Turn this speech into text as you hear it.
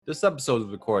This episode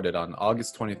was recorded on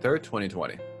August 23rd,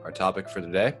 2020. Our topic for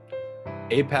today,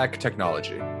 APAC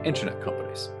Technology, Internet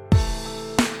Companies.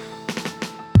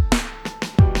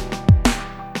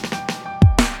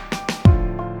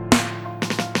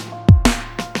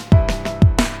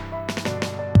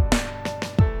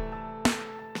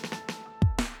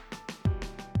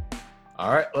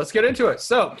 All right, let's get into it.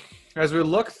 So, as we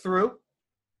look through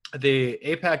the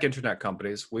APAC internet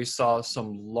companies, we saw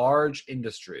some large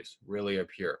industries really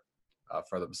appear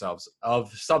for themselves, of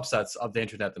subsets of the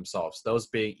internet themselves. Those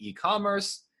being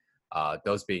e-commerce,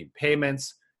 those being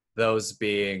payments, those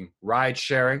being ride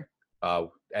sharing,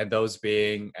 and those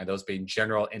being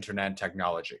general internet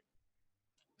technology.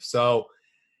 So,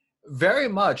 very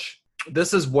much,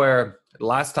 this is where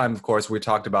last time, of course, we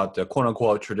talked about the quote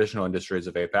unquote traditional industries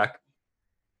of APAC.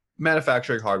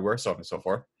 Manufacturing, hardware, so on and so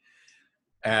forth.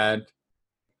 And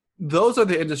those are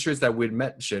the industries that we'd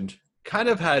mentioned kind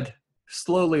of had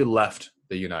slowly left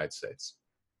the United States.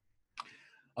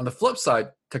 On the flip side,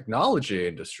 technology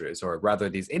industries, or rather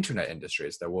these internet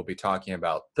industries that we'll be talking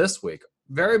about this week,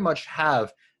 very much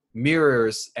have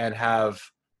mirrors and have,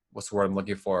 what's the word I'm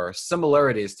looking for,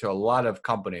 similarities to a lot of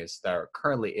companies that are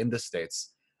currently in the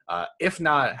States, if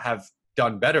not have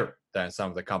done better than some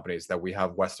of the companies that we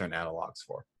have Western analogs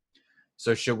for.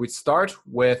 So should we start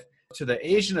with to the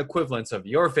Asian equivalents of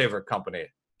your favorite company,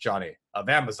 Johnny, of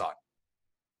Amazon,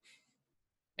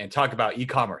 and talk about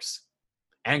e-commerce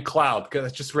and cloud?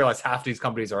 Because I just realized half these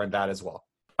companies are in that as well.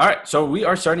 All right, so we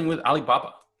are starting with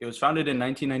Alibaba. It was founded in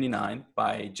 1999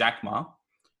 by Jack Ma,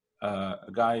 a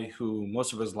guy who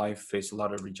most of his life faced a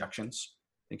lot of rejections.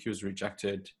 I think he was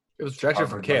rejected. It was rejected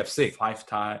from KFC. Like 5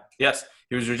 times. Yes,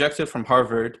 he was rejected from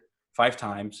Harvard 5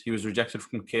 times. He was rejected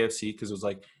from KFC because it was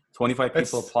like 25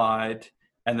 people applied,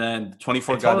 and then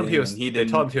 24 got in, and he didn't.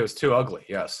 They told him he was too ugly,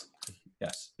 yes.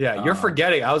 Yes. Yeah, you're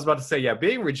forgetting. I was about to say,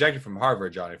 being rejected from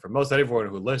Harvard, Johnny, for most everyone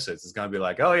who listens is going to be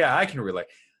like, oh, yeah, I can relate.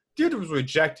 Dude was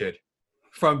rejected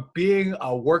from being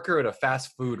a worker at a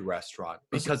fast food restaurant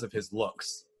because of his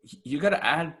looks. You got to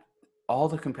add all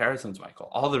the comparisons, Michael,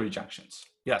 all the rejections.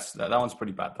 Yes, that one's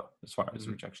pretty bad, though, as far as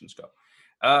rejections go.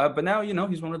 But now,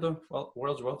 he's one of the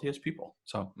world's wealthiest people.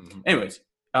 So, anyways,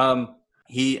 I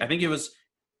think it was,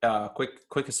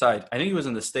 quick aside, I think he was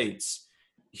in the States.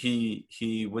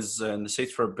 He was in the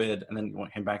States for a bit, and then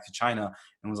came back to China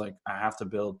and was like, I have to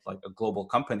build like a global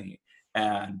company.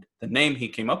 And the name he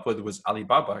came up with was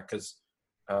Alibaba because,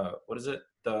 what is it?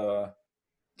 The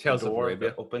Tales of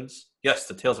Arabia opens. Yes,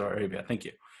 the Tales of Arabia. Thank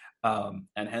you. And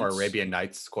hence, or Arabian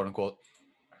Nights, quote unquote.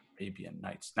 Arabian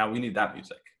Nights. Now we need that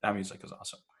music. That music is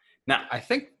awesome. Now I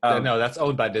think no, that's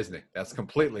owned by Disney. That's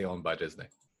completely owned by Disney.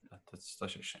 That's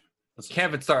such a shame.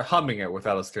 Can't even start humming it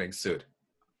without us getting sued.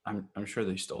 I'm sure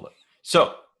they stole it.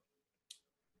 So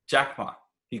Jack Ma,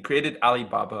 he created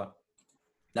Alibaba,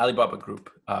 the Alibaba Group,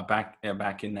 back in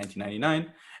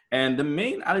 1999. And the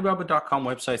main Alibaba.com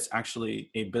website is actually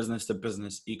a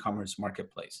business-to-business e-commerce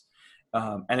marketplace.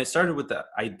 And it started with the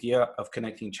idea of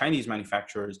connecting Chinese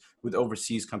manufacturers with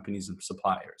overseas companies and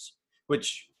suppliers,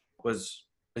 which was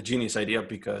a genius idea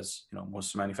because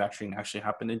most manufacturing actually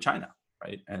happened in China,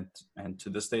 right? And to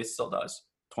this day it still does,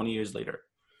 20 years later.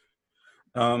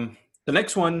 The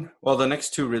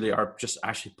next two really are just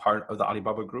actually part of the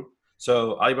Alibaba Group.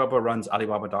 So Alibaba runs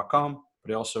Alibaba.com,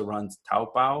 but it also runs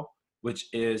Taobao, which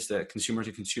is the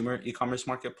consumer-to-consumer e-commerce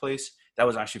marketplace that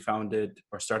was actually founded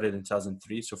or started in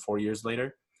 2003, so 4 years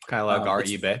later. Kind of like our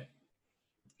eBay.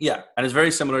 Yeah, and it's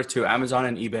very similar to Amazon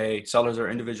and eBay. Sellers are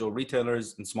individual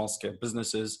retailers and small-scale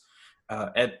businesses.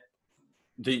 And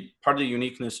the part of the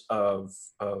uniqueness of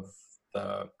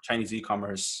the Chinese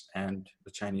e-commerce and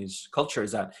the Chinese culture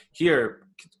is that here,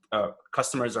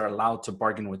 customers are allowed to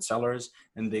bargain with sellers,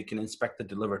 and they can inspect the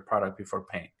delivered product before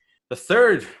paying. The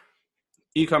third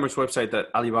e-commerce website that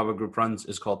Alibaba Group runs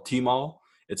is called Tmall.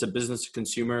 It's a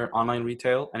business-to-consumer online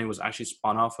retail, and it was actually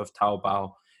spun off of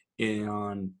Taobao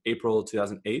in April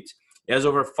 2008. It has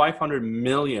over 500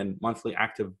 million monthly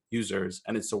active users,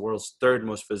 and it's the world's third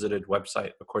most visited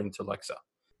website, according to Alexa.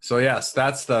 So yes,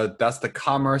 that's the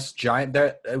commerce giant.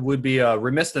 There, it would be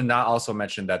remiss to not also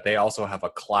mention that they also have a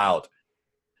cloud.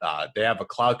 They have a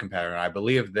cloud competitor, and I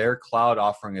believe their cloud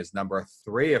offering is number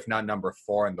 3, if not number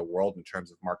 4 in the world in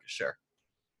terms of market share.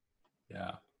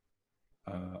 Yeah.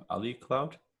 Ali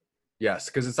Cloud? Yes,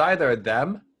 because it's either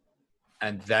them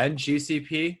and then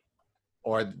GCP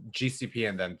or GCP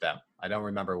and then them. I don't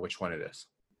remember which one it is.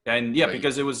 And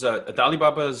because it was the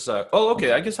Alibaba's.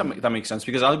 I guess that makes sense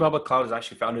because Alibaba Cloud is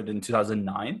actually founded in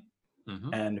 2009.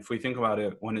 Mm-hmm. And if we think about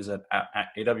it, when is it?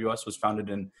 AWS was founded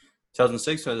in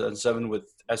 2006, 2007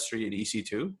 with S3 and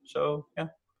EC2. So, yeah,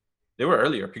 They were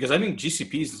earlier because I think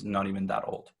GCP is not even that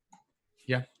old.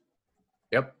 Yeah.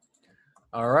 Yep.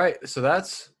 All right. So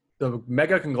that's the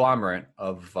mega conglomerate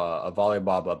of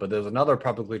Alibaba, but there's another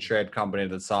publicly traded company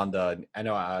that's on the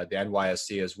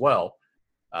NYSE as well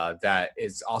that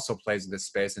is also plays in this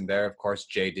space, and they're of course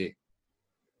JD.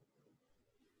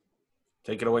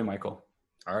 Take it away, Michael.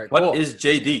 All right. What cool. is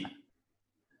JD?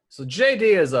 So JD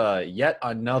is yet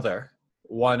another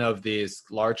one of these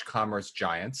large commerce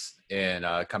giants in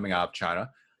coming out of China.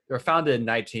 They were founded in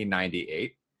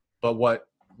 1998, but what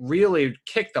really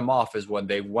kicked them off is when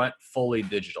they went fully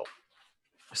digital.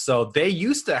 So they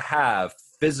used to have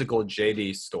physical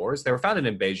JD stores. They were founded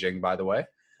in Beijing, by the way.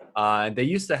 And they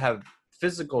used to have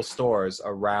physical stores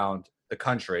around the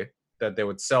country that they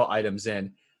would sell items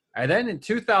in. And then in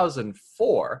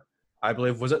 2004, I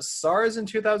believe, was it SARS in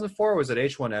 2004 or was it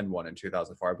H1N1 in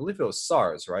 2004? I believe it was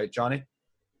SARS, right, Johnny?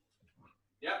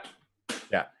 Yeah.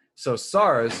 Yeah. So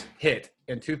SARS hit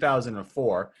in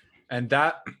 2004, and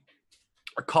that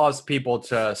caused people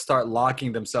to start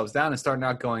locking themselves down and start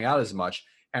not going out as much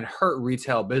and hurt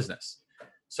retail business.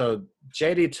 So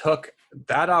JD took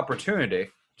that opportunity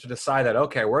to decide that,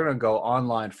 okay, we're going to go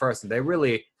online first. And they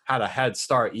really had a head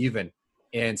start even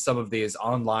in some of these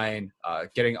online,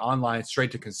 getting online straight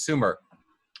to consumer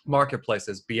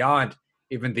marketplaces beyond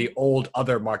even the old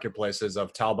other marketplaces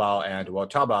of Taobao. And well,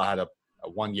 Taobao had a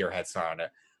 1 year head start on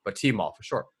it, but Tmall for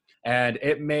sure. And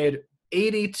it made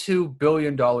 $82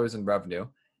 billion in revenue,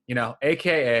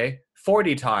 AKA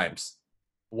 40 times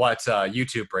what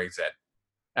YouTube brings in.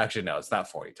 Actually, no, it's not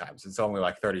 40 times. It's only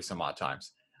like 30 some odd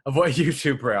times of what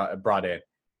YouTube brought in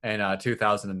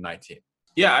 2019.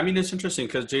 Yeah, I mean, it's interesting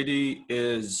because JD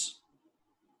is,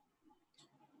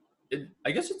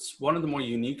 I guess it's one of the more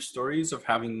unique stories of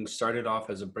having started off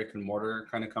as a brick and mortar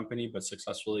kind of company, but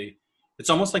successfully, it's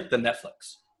almost like the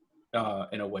Netflix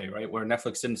in a way, right? Where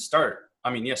Netflix didn't start. I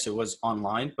mean, yes, it was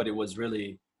online, but it was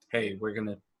really, hey, we're going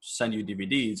to send you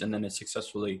DVDs. And then it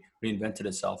successfully reinvented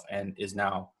itself and is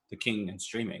now the king in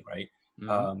streaming, right?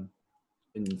 Mm-hmm.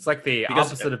 It's like the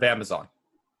opposite of Amazon.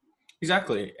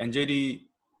 Exactly. And JD,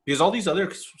 because all these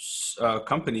other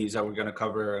companies that we're going to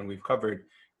cover and we've covered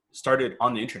started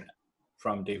on the internet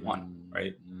from day one,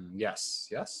 right?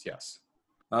 Yes.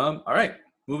 All right.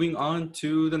 Moving on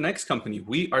to the next company.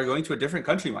 We are going to a different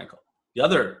country, Michael. The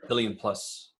other billion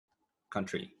plus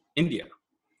country, India.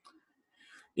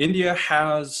 India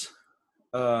has,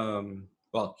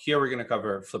 well, here we're going to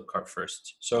cover Flipkart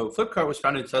first. So Flipkart was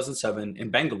founded in 2007 in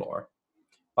Bangalore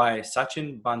by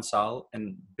Sachin Bansal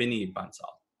and Binny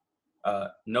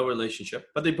Bansal. No relationship,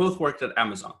 but they both worked at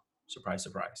Amazon. Surprise,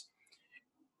 surprise.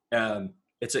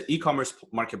 It's an e-commerce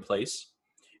marketplace.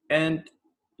 And,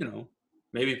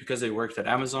 maybe because they worked at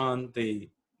Amazon, they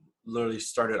literally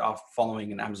started off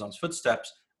following in Amazon's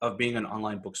footsteps of being an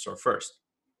online bookstore first.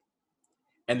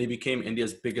 And they became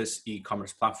India's biggest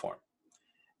e-commerce platform.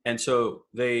 And so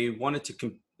they wanted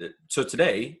to, so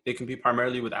today they compete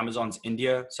primarily with Amazon's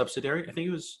India subsidiary. I think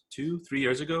it was 2-3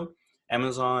 years ago,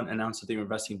 Amazon announced that they were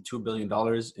investing $2 billion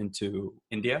into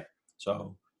India.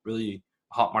 So really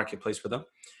a hot marketplace for them.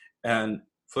 And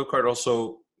Flipkart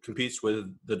also competes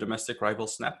with the domestic rival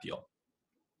Snapdeal.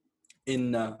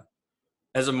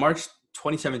 As of March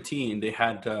 2017, they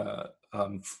had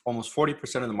almost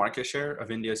 40% of the market share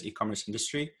of India's e-commerce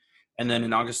industry. And then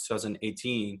in August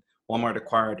 2018, Walmart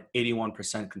acquired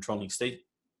 81% controlling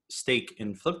stake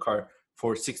in Flipkart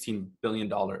for $16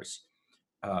 billion,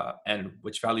 and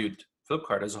which valued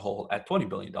Flipkart as a whole at $20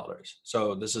 billion.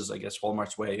 So this is, I guess,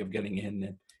 Walmart's way of getting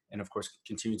in and of course,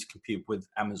 continue to compete with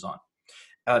Amazon.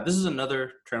 This is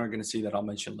another trend we're going to see that I'll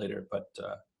mention later, but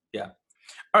yeah.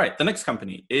 All right, the next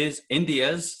company is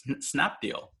India's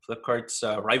Snapdeal, Flipkart's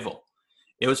rival.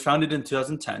 It was founded in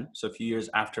 2010, so a few years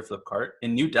after Flipkart,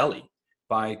 in New Delhi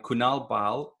by Kunal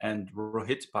Bal and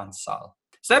Rohit Bansal.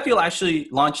 Snapdeal actually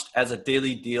launched as a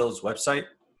daily deals website,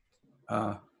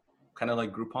 kind of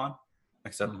like Groupon,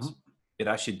 except it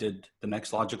actually did the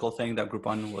next logical thing that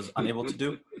Groupon was unable to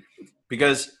do.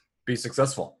 Because be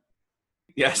successful.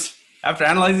 Yes. After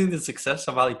analyzing the success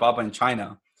of Alibaba in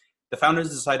China, the founders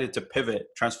decided to pivot,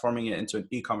 transforming it into an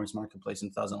e-commerce marketplace in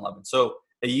 2011. So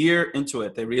a year into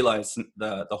it, they realized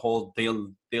the whole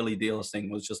daily deals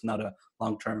thing was just not a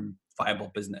long-term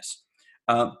viable business.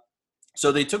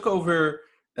 So they took over,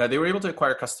 they were able to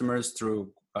acquire customers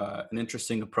through an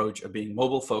interesting approach of being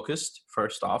mobile-focused,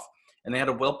 first off, and they had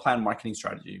a well-planned marketing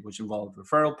strategy, which involved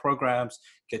referral programs,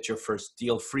 get your first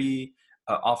deal free,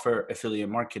 offer affiliate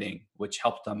marketing, which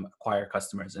helped them acquire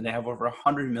customers. And they have over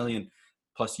 100 million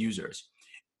plus users.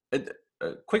 A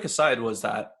quick aside was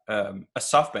that a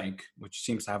SoftBank, which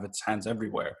seems to have its hands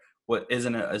everywhere, as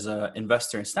an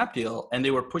investor in Snapdeal, and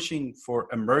they were pushing for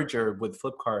a merger with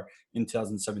Flipkart in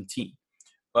 2017,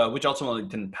 which ultimately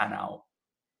didn't pan out.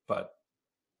 But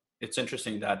it's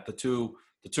interesting that the two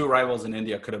rivals in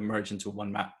India could have merged into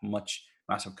one much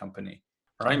massive company.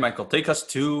 All right, Michael, take us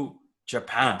to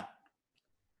Japan.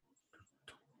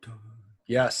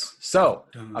 Yes. So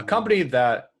a company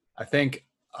that I think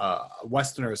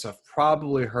Westerners have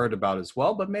probably heard about as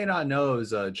well, but may not know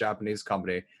is a Japanese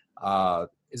company.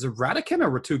 Is it Rakuten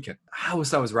or Ratuken? I always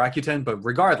thought it was Rakuten, but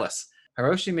regardless,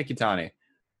 Hiroshi Mikitani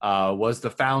was the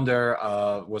founder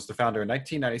in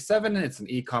 1997. It's an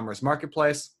e-commerce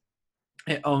marketplace.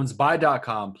 It owns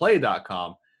Buy.com,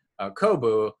 Play.com,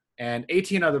 Kobu, and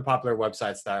 18 other popular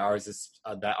websites that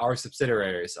are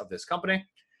subsidiaries of this company.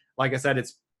 Like I said,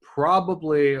 it's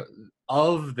probably,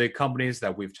 of the companies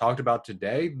that we've talked about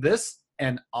today, this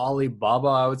and Alibaba,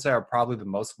 I would say, are probably the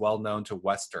most well-known to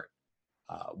Western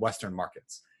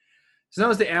markets. It's known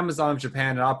as the Amazon of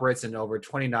Japan. It operates in over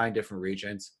 29 different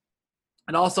regions.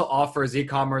 It also offers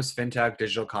e-commerce, fintech,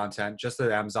 digital content, just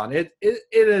as Amazon. It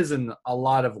is in a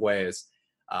lot of ways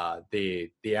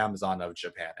the Amazon of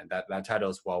Japan, and that title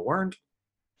is well earned.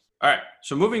 All right,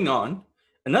 so moving on,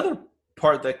 another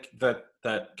part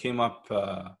that came up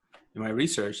in my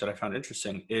research that I found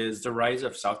interesting is the rise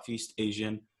of Southeast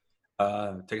Asian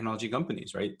technology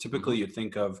companies. Right, typically you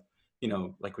think of,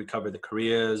 like we covered the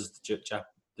Koreas,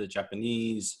 the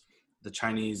Japanese, the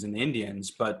Chinese, and the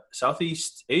Indians, but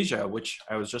Southeast Asia, which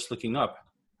I was just looking up,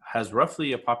 has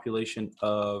roughly a population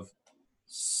of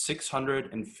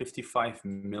 655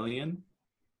 million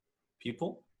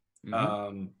people.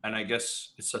 And I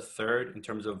guess it's a third in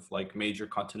terms of like major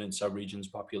continent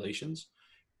subregions populations.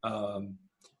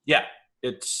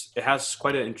 It has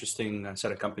quite an interesting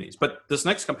set of companies. But this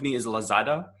next company is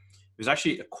Lazada. It was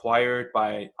actually acquired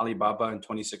by Alibaba in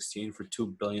 2016 for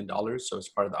 $2 billion. So it's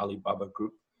part of the Alibaba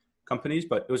group companies,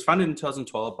 but it was founded in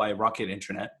 2012 by Rocket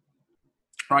Internet.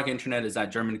 Rocket Internet is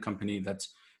that German company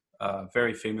that's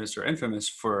very famous or infamous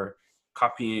for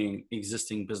copying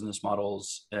existing business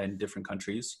models in different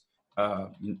countries,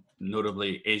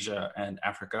 notably Asia and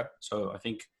Africa. So I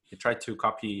think they tried to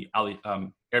copy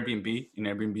Airbnb in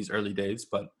Airbnb's early days,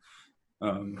 but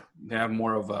they have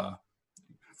more of a,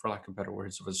 for lack of better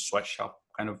words, of a sweatshop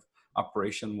kind of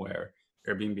operation, where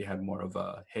Airbnb had more of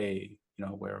a, hey,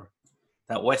 where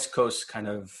that West Coast kind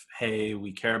of, hey,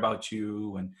 we care about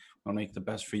you and we'll make the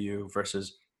best for you,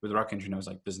 versus with Rocket Internet, it was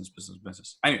like business.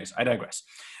 Anyways, I digress.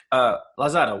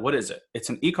 Lazada, what is it? It's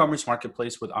an e-commerce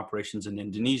marketplace with operations in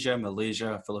Indonesia,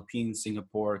 Malaysia, Philippines,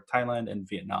 Singapore, Thailand, and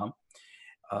Vietnam.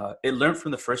 It learned from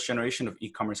the first generation of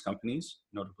e-commerce companies,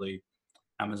 notably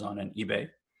Amazon and eBay.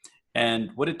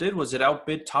 And what it did was it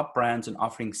outbid top brands in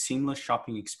offering seamless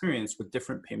shopping experience with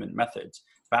different payment methods,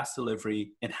 fast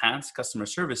delivery, enhanced customer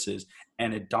services,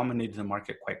 and it dominated the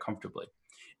market quite comfortably.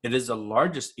 It is the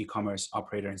largest e-commerce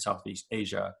operator in Southeast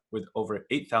Asia with over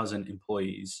 8,000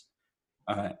 employees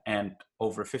and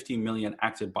over 50 million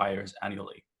active buyers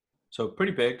annually. So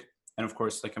pretty big. And of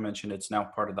course, like I mentioned, it's now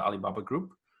part of the Alibaba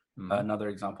group. Another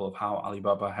example of how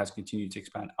Alibaba has continued to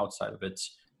expand outside of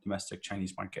its domestic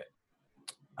Chinese market.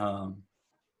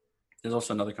 There's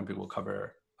also another company we'll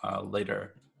cover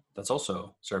later that's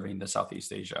also serving the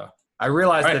Southeast Asia. I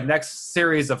realize the next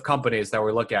series of companies that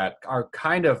we look at are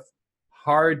kind of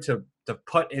hard to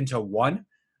put into one.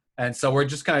 And so we're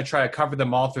just going to try to cover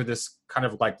them all through this kind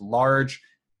of like large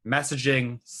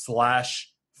messaging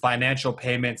 / financial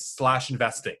payments /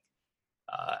 investing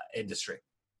industry.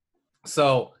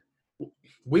 So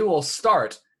we will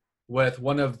start with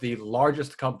one of the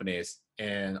largest companies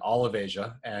in all of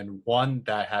Asia, and one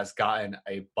that has gotten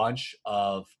a bunch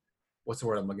of, what's the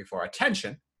word I'm looking for,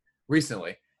 attention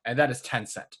recently, and that is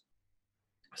Tencent.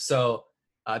 So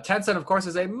Tencent, of course,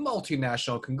 is a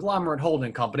multinational conglomerate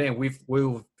holding company, and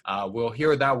we'll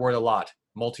hear that word a lot,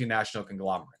 multinational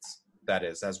conglomerates, that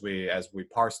is, as we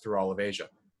parse through all of Asia.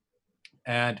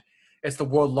 And it's the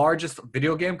world's largest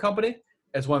video game company.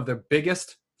 It's one of their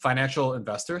biggest financial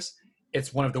investors.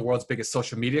 It's one of the world's biggest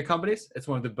social media companies. It's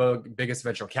one of the biggest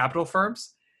venture capital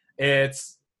firms.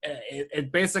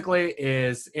 It basically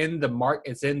is in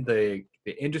the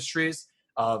industries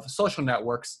of social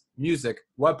networks, music,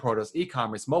 web portals,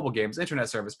 e-commerce, mobile games, internet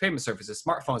service, payment services,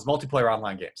 smartphones, multiplayer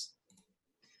online games.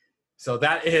 So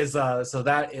that is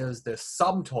the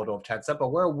sum total of Tencent. But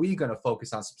where are we going to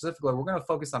focus on specifically? We're going to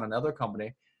focus on another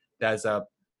company that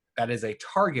is a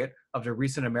target of the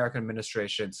recent American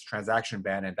administration's transaction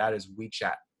ban, and that is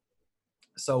WeChat.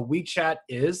 So WeChat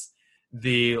is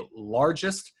the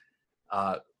largest,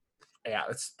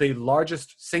 it's the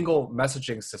largest single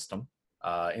messaging system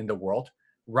in the world,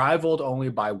 rivaled only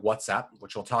by WhatsApp,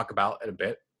 which we'll talk about in a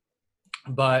bit.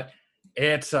 But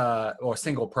it's or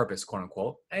single purpose, quote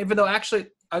unquote. Even though actually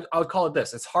I would call it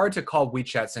this. It's hard to call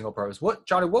WeChat single purpose.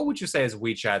 Johnny, what would you say is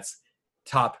WeChat's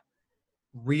top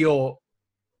real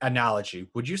analogy?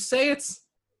 Would you say it's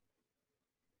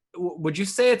a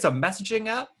messaging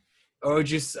app? Or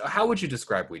how would you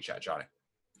describe WeChat, Johnny?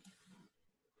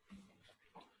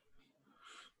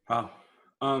 Wow.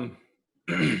 I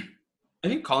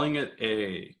think calling it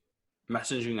a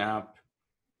messaging app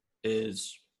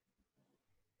that's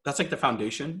like the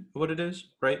foundation of what it is,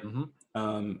 right?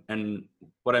 Mm-hmm. And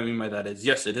what I mean by that is,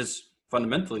 yes, it is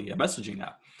fundamentally a messaging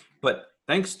app, but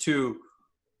thanks to,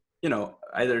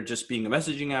 either just being a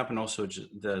messaging app and also just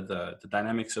the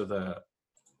dynamics of the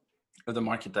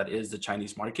market that is the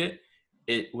Chinese market,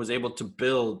 it was able to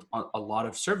build a lot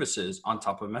of services on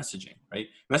top of messaging, right?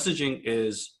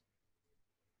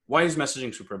 Why is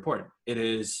messaging super important? It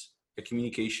is a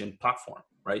communication platform,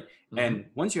 right? Mm-hmm. And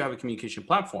once you have a communication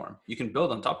platform, you can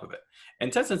build on top of it.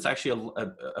 And Tencent's actually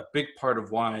a big part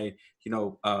of why,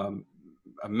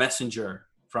 a messenger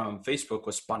from Facebook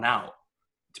was spun out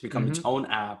to become its own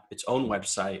app, its own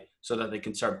website, so that they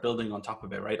can start building on top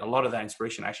of it, right? A lot of that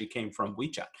inspiration actually came from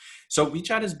WeChat. So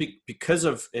WeChat is because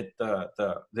of it,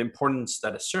 the importance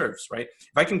that it serves, right?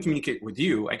 If I can communicate with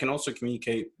you, I can also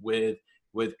communicate with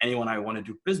anyone I want to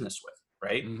do business with,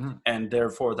 right? Mm-hmm. And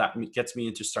therefore that gets me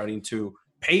into starting to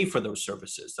pay for those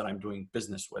services that I'm doing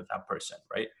business with that person,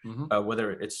 right? Mm-hmm.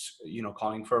 Whether it's,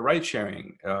 calling for a ride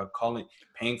sharing,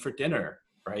 paying for dinner,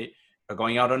 right?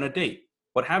 Going out on a date,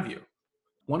 what have you.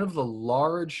 One of the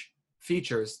large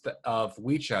features of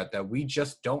WeChat that we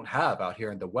just don't have out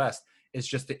here in the West is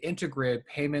just the integrated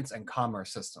payments and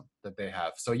commerce system that they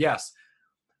have. So yes,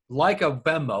 like a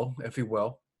Venmo, if you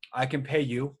will, I can pay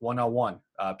you one-on-one,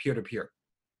 peer-to-peer.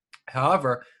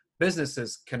 However,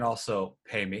 businesses can also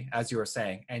pay me, as you were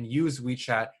saying, and use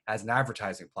WeChat as an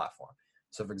advertising platform.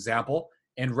 So for example,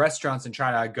 in restaurants in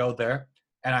China, I go there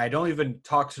and I don't even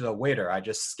talk to the waiter. I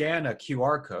just scan a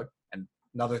QR code. And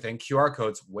another thing, QR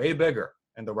codes way bigger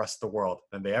in the rest of the world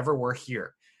than they ever were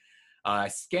here. I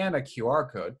scan a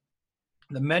QR code.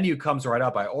 The menu comes right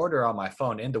up. I order on my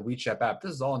phone in the WeChat app.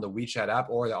 This is all in the WeChat app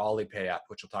or the Alipay app,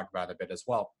 which we'll talk about in a bit as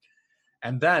well.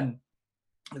 And then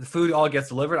the food all gets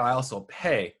delivered. I also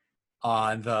pay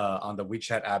on the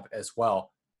WeChat app as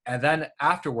well. And then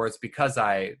afterwards, because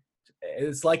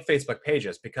it's like Facebook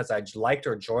pages, because I liked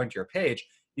or joined your page,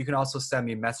 you can also send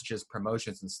me messages,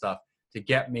 promotions and stuff to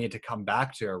get me to come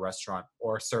back to a restaurant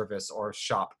or service or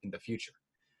shop in the future.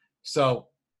 So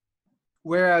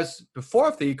whereas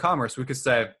before the e-commerce, we could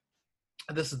say,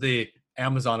 this is the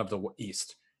Amazon of the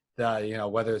East.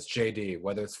 Whether it's JD,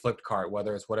 whether it's Flipkart,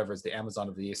 whether it's whatever is the Amazon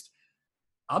of the East.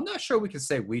 I'm not sure we can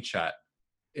say WeChat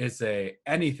is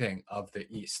anything of the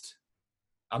East.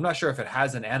 I'm not sure if it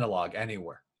has an analog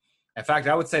anywhere. In fact,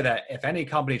 I would say that if any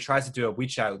company tries to do a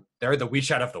WeChat, they're the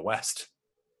WeChat of the West.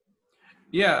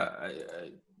 Yeah,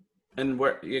 and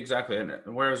where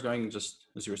I was going just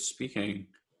as you were speaking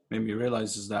made me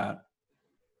realize is that,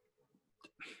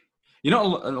 a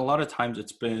lot of times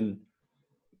it's been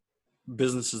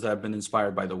businesses that have been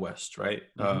inspired by the West, right?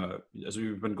 Mm-hmm. As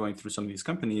we've been going through some of these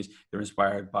companies, they're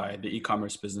inspired by the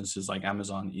e-commerce businesses like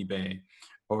Amazon, eBay,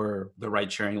 or the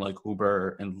ride sharing like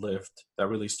Uber and Lyft that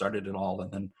really started it all.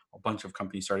 And then a bunch of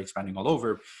companies started expanding all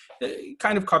over,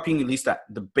 kind of copying at least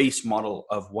the base model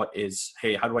of what is,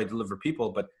 hey, how do I deliver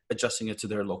people, but adjusting it to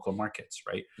their local markets,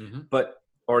 right? Mm-hmm.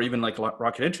 Or even like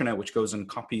Rocket Internet, which goes and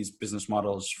copies business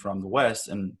models from the West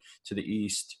and to the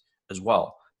East as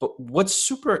well. But what's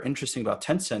super interesting about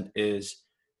Tencent is,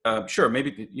 sure,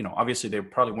 maybe, obviously they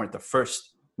probably weren't the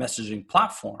first messaging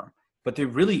platform, but they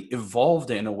really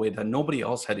evolved it in a way that nobody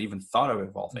else had even thought of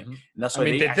evolving. Mm-hmm. And that's why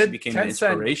they actually became an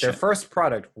inspiration. Their first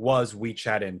product was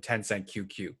WeChat and Tencent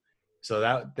QQ. So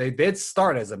that they did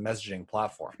start as a messaging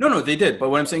platform. No, they did. But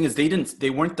what I'm saying is they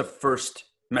weren't the first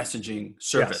messaging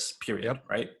service, period, yep.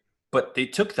 Right? But they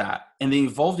took that and they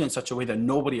evolved it in such a way that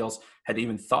nobody else had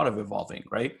even thought of evolving,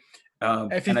 right?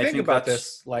 If you think about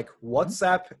this, like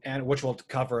WhatsApp, and which we'll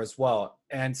cover as well,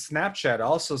 and Snapchat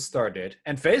also started,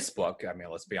 and Facebook, I mean,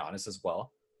 let's be honest as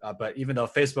well. But even though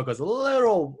Facebook was a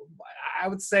little, I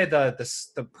would say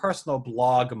the personal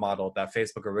blog model that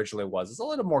Facebook originally was is a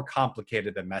little more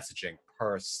complicated than messaging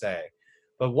per se.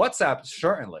 But WhatsApp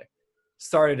certainly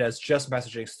started as just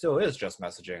messaging, still is just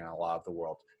messaging in a lot of the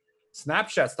world.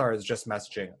 Snapchat started as just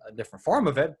messaging, a different form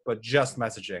of it, but just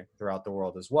messaging throughout the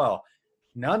world as well.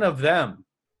 None of them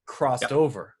crossed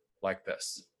over like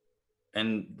this.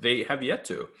 And they have yet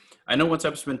to. I know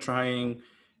WhatsApp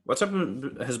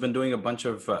has been doing a bunch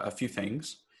of a few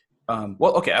things.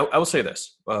 Well, okay, I will say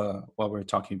this while we're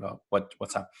talking about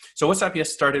WhatsApp. So WhatsApp,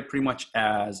 yes, started pretty much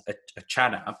as a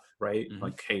chat app, right? Mm-hmm.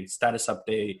 Like, hey, status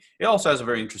update. It also has a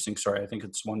very interesting story. I think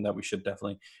it's one that we should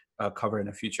definitely cover in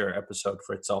a future episode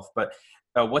for itself. But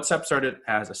WhatsApp started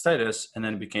as a status, and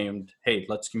then it became, hey,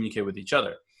 let's communicate with each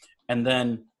other. And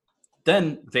then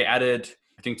they added,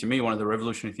 I think to me, one of the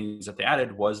revolutionary things that they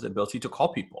added was the ability to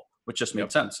call people, which just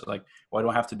made sense. Like, why do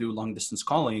I have to do long distance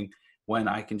calling when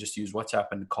I can just use WhatsApp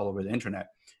and call over the internet?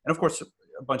 And of course,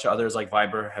 a bunch of others like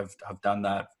Viber have done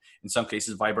that. In some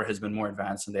cases, Viber has been more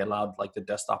advanced, and they allowed like the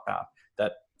desktop app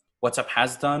that WhatsApp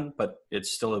has done, but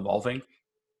it's still evolving.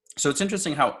 So it's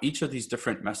interesting how each of these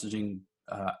different messaging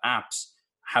apps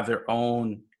have their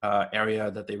own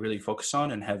area that they really focus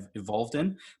on and have evolved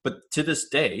in. But to this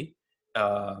day,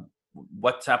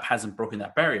 WhatsApp hasn't broken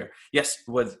that barrier. Yes,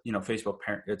 with Facebook,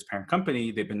 its parent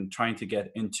company, they've been trying to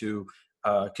get into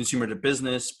consumer to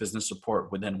business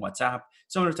support within WhatsApp,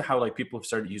 similar to how like people have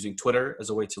started using Twitter as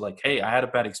a way to like, hey, I had a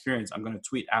bad experience. I'm going to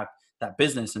tweet at that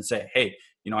business and say, hey,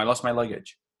 I lost my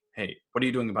luggage. Hey, what are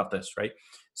you doing about this, right?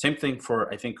 Same thing for,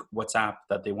 I think, WhatsApp,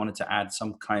 that they wanted to add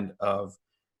some kind of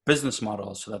business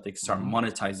model so that they can start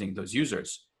monetizing those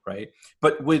users, right?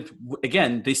 But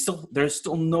again, they're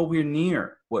still nowhere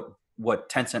near what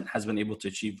Tencent has been able to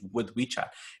achieve with WeChat.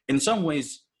 In some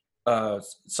ways,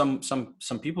 some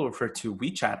people refer to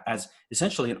WeChat as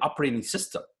essentially an operating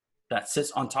system that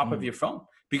sits on top of your phone,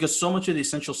 because so much of the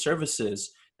essential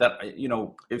services that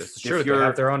if they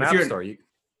have their own app store.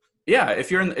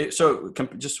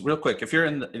 Just real quick, if you're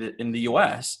in the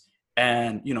US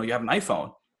and you have an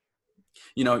iPhone,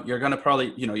 you're gonna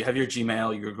probably you have your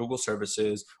Gmail, your Google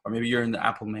services, or maybe you're in the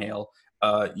Apple Mail.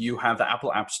 You have the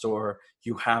Apple App Store.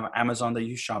 You have Amazon that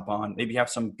you shop on. Maybe you have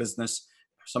some business,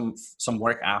 some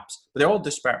work apps, but they're all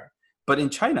disparate. But in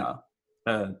China,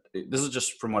 this is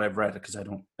just from what I've read, because I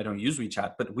don't use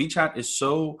WeChat, but WeChat is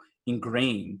so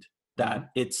ingrained that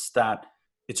it's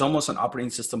almost an operating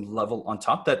system level on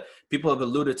top, that people have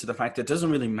alluded to the fact that it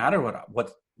doesn't really matter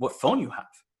what phone you have,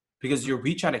 because your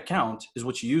WeChat account is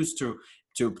what you use to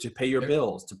pay your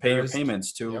bills, to pay your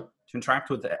payments, to interact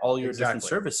with all your different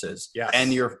services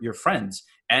and your friends,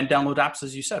 and download apps,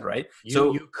 as you said, right?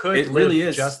 So you could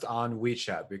live just on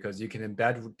WeChat, because you can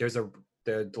embed.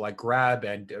 Like Grab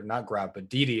and not Grab, but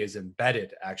Didi is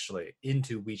embedded actually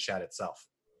into WeChat itself.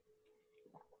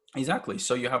 Exactly.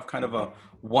 So you have kind of a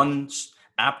one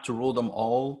app to rule them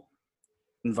all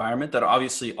environment that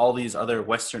obviously all these other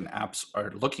Western apps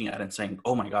are looking at and saying,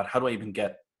 "Oh my God, how do I even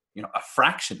get a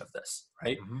fraction of this?"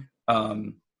 Right?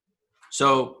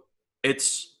 So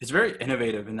it's very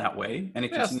innovative in that way, and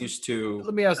it continues to.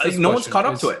 Let me ask this. No one's caught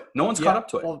up to it. No one's caught up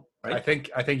to it. Well, right? I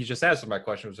think you just answered my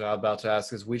question, which I was about to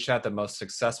ask: is WeChat the most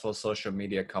successful social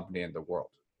media company in the world?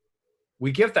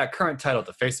 We give that current title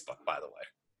to Facebook, by the way.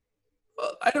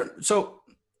 I don't. So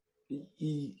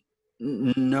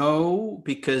no,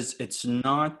 because it's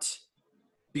not.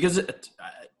 Because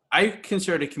I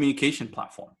consider it a communication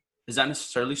platform. Is that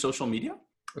necessarily social media?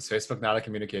 Is Facebook not a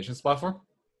communications platform?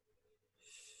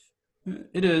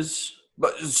 It is,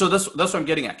 but so that's what I'm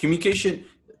getting at. Communication,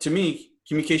 to me,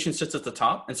 communication sits at the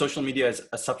top, and social media is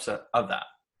a subset of that,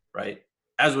 right?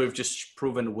 As we've just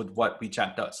proven with what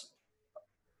WeChat does.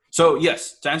 So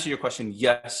yes, to answer your question,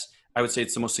 yes, I would say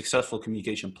it's the most successful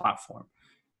communication platform.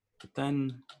 But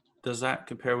then, does that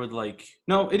compare with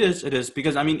no, it is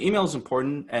because email is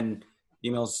important, and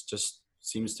emails just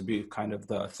seems to be kind of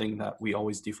the thing that we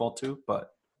always default to,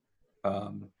 but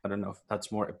I don't know if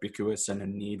that's more ubiquitous and a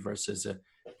need versus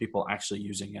people actually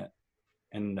using it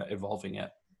and evolving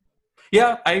it.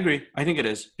 Yeah, I agree. I think it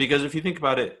is, because if you think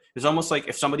about it, it's almost like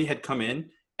if somebody had come in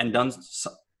and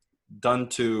done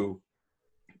to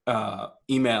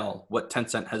email what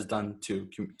Tencent has done to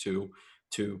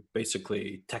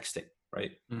basically texting,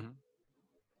 right?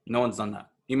 No one's done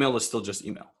that. Email is still just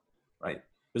email, right?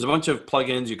 There's a bunch of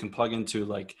plugins you can plug into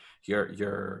your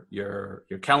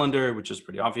calendar, which is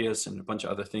pretty obvious, and a bunch of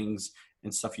other things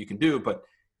and stuff you can do, but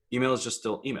email is just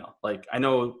still email. I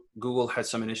know Google has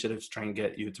some initiatives to try and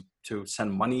get you to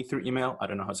send money through email. I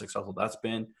don't know how successful that's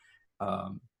been.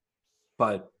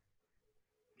 But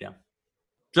yeah.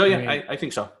 So yeah, I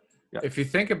think so. Yeah. If you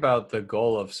think about the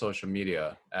goal of social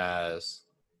media as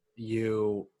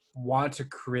you want to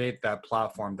create that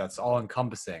platform that's all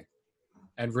encompassing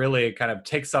and really kind of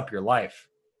takes up your life,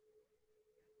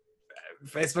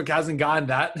 Facebook hasn't gotten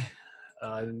that.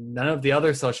 None of the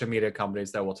other social media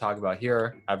companies that we'll talk about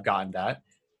here have gotten that.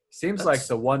 Seems like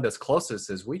the one that's closest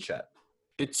is WeChat.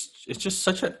 It's just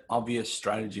such an obvious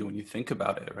strategy when you think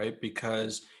about it, right?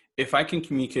 Because if I can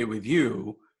communicate with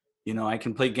you, I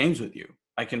can play games with you.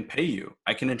 I can pay you.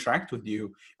 I can interact with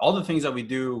you. All the things that we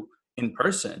do in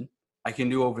person, I can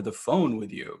do over the phone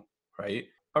with you, right?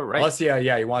 All right. Let's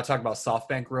yeah. You want to talk about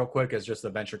SoftBank real quick as just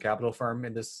a venture capital firm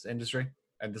in this industry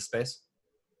and this space?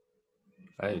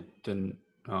 I didn't.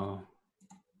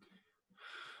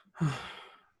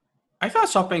 I thought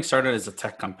SoftBank started as a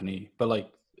tech company, but like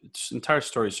its entire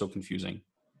story is so confusing.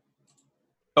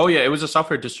 Oh yeah, it was a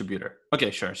software distributor. Okay,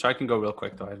 sure. So I can go real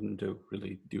quick though. I didn't do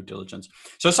really due diligence.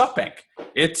 So SoftBank,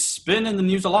 it's been in the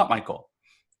news a lot, Michael.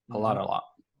 A lot.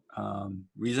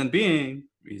 Reason being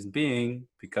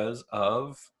because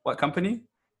of what company?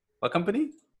 What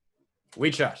company?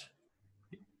 WeChat.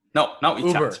 No, not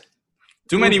WeChat. Uber.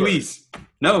 Too many We's.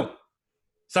 No.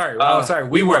 Sorry.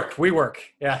 WeWork.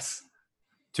 Yes.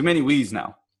 Too many We's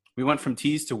now. We went from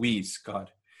T's to We's.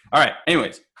 God. All right.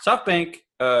 Anyways, SoftBank,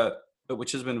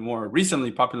 which has been more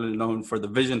recently popularly known for the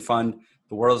Vision Fund,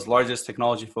 the world's largest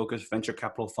technology-focused venture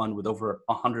capital fund with over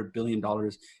 $100 billion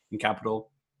in capital.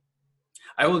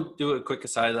 I will do a quick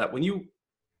aside that when you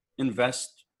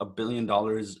invest $1 billion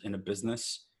in a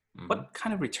business, what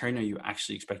kind of return are you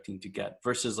actually expecting to get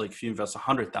versus like if you invest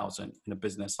 100,000 in a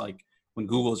business like when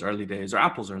Google's early days or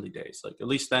Apple's early days, like at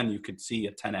least then you could see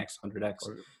a 10x, 100x,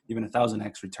 even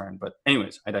 1,000x return. But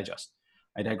anyways, I digress.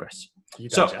 You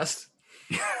digest?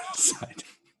 Yes, I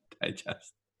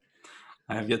digest.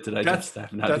 I have yet to digest that.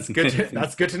 That's good.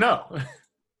 That's good to know.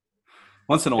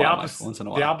 Once in a while. Once in a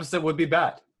while. The opposite would be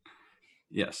bad.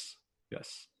 Yes,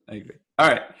 I agree. All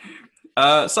right.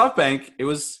 SoftBank, it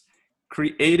was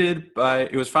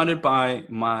founded by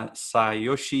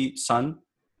Masayoshi Son,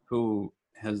 who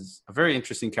has a very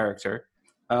interesting character.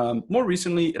 More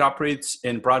recently, it operates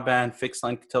in broadband, fixed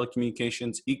line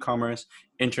telecommunications, e-commerce,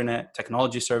 internet,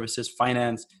 technology services,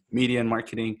 finance, media and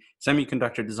marketing,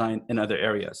 semiconductor design, and other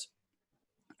areas.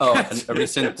 Oh, and a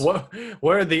recent...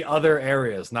 What are the other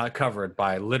areas not covered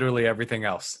by literally everything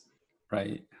else?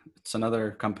 Right. It's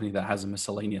another company that has a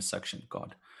miscellaneous section.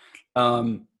 God.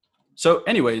 So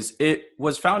anyways, it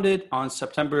was founded on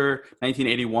September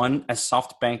 1981 as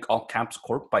SoftBank All Caps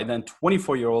Corp by then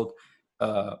 24-year-old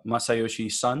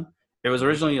Masayoshi Son. It was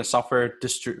originally a software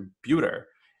distributor,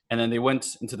 and then they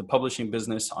went into the publishing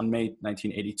business on May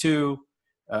 1982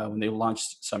 when they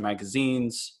launched some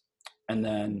magazines, and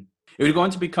then it would go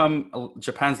on to become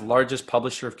Japan's largest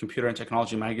publisher of computer and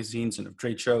technology magazines and of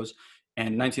trade shows. And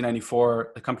in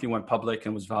 1994, the company went public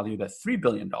and was valued at $3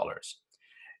 billion.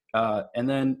 And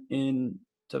then in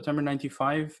September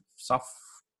 95,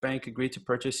 SoftBank agreed to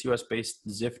purchase US-based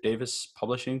Ziff Davis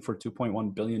Publishing for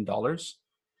 $2.1 billion.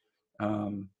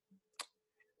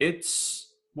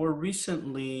 It's more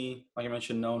recently, like I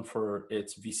mentioned, known for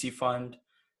its VC fund.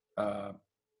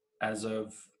 As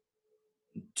of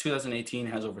 2018,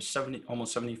 has over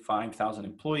almost 75,000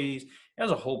 employees. It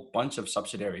has a whole bunch of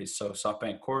subsidiaries. So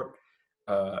SoftBank Corp,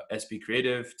 SB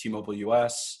Creative, T-Mobile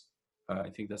US. I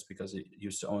think that's because it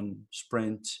used to own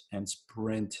Sprint, and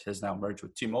Sprint has now merged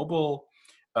with T-Mobile.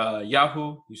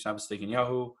 Yahoo used to have a stake in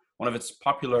Yahoo. One of its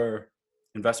popular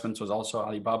investments was also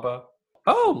Alibaba.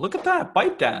 Oh, look at that,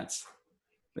 ByteDance.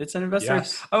 It's an investor.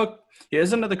 Yes. Oh,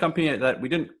 here's another company that we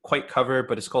didn't quite cover,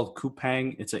 but it's called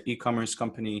Coupang. It's an e-commerce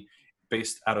company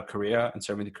based out of Korea and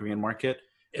serving the Korean market.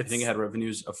 I think it had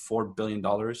revenues of $4 billion.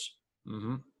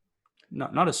 Mm-hmm.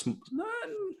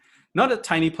 Not a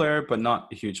tiny player, but not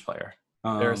a huge player.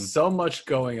 There's so much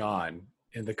going on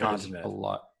in the continent. A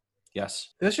lot.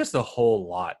 Yes. There's just a whole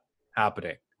lot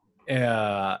happening in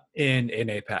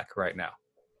APAC right now.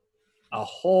 A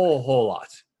whole lot.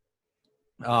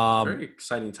 Very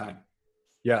exciting time.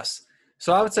 Yes.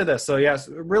 So I would say this. So yes,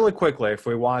 really quickly, if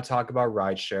we want to talk about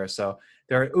rideshare, so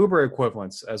there are Uber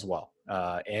equivalents as well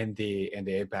in the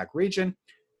APAC region.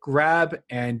 Grab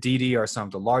and Didi are some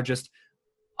of the largest.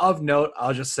 Of note,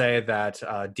 I'll just say that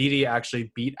Didi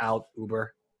actually beat out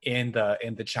Uber in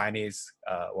the Chinese,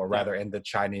 or rather in the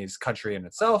Chinese country in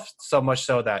itself, so much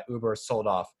so that Uber sold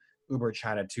off Uber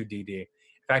China to Didi. In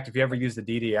fact, if you ever use the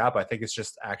Didi app, I think it's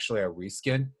just actually a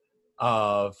reskin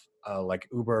of like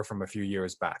Uber from a few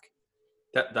years back.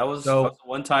 That was the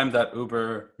one time that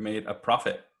Uber made a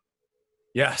profit.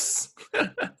 Yes.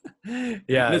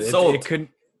 Yeah,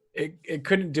 it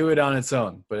couldn't do it on its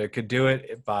own, but it could do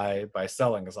it by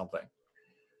selling or something.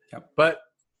 Yep. But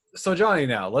so Johnny,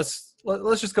 now let's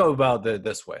just go about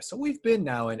this way. So we've been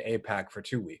now in APAC for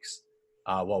 2 weeks.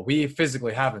 Well, we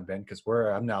physically haven't been because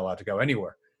I'm not allowed to go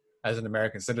anywhere as an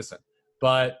American citizen.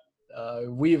 But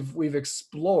we've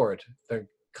explored the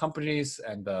companies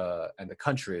and the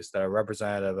countries that are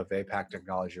representative of APAC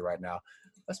technology right now.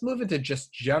 Let's move into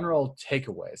just general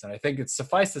takeaways. And I think it's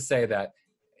suffice to say that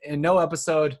in no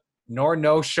episode, nor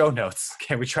no show notes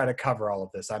can we try to cover all of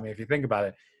this. I mean, if you think about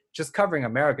it, just covering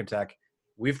American tech,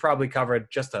 we've probably covered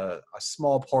just a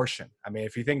small portion. I mean,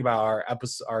 if you think about our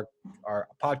episode, our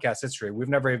podcast history, we've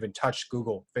never even touched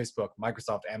Google, Facebook,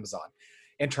 Microsoft, Amazon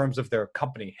in terms of their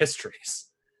company histories.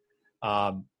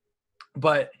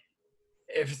 But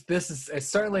if this is, it's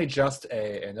certainly just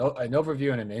an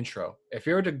overview and an intro. If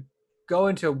you were to go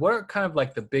into what are kind of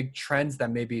like the big trends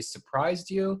that maybe surprised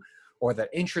you or that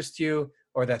interest you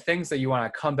or the things that you want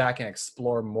to come back and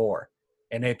explore more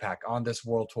in APAC on this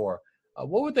world tour,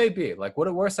 what would they be? Like, what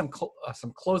are some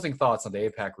closing thoughts on the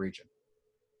APAC region?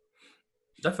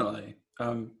 Definitely.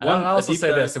 And I'll also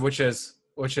say this, which is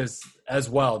as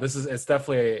well. It's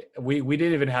definitely we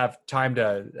didn't even have time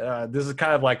to. This is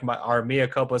kind of like our mea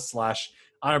culpa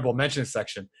 / honorable mention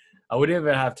section. We didn't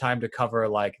even have time to cover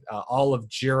like all of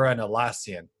Jira and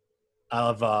Atlassian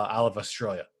out of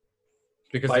Australia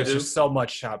because Baidu? There's just so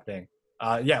much happening.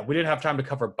 Yeah, we didn't have time to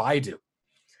cover Baidu.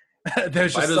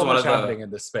 There's just Baidu's so much happening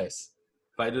in this space.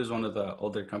 Baidu is one of the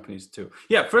older companies too.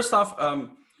 Yeah, first off,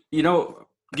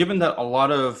 given that a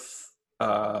lot of,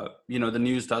 the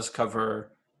news does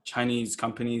cover Chinese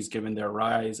companies given their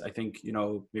rise, I think,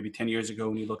 maybe 10 years ago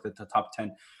when you looked at the top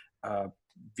 10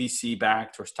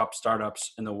 VC-backed or top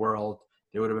startups in the world,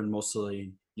 they would have been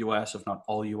mostly US, if not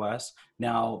all US.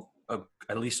 Now,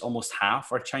 at least almost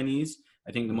half are Chinese.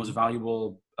 I think the most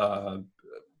valuable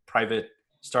private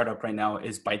startup right now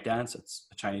is ByteDance. It's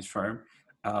a Chinese firm.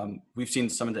 We've seen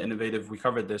some of the we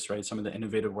covered this, right? Some of the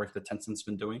innovative work that Tencent's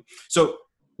been doing. So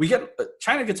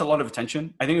China gets a lot of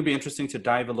attention. I think it'd be interesting to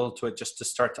dive a little to it just to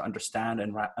start to understand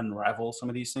and unravel some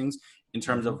of these things in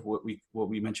terms of what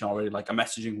we mentioned already, like a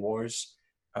messaging wars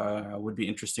would be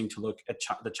interesting to look at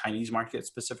the Chinese market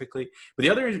specifically. But the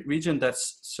other region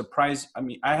that's surprised, I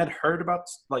mean, I had heard about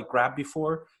like Grab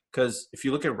before, because if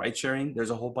you look at ride sharing, there's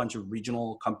a whole bunch of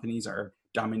regional companies that are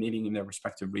dominating in their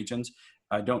respective regions.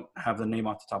 I don't have the name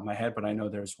off the top of my head, but I know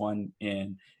there's one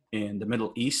in the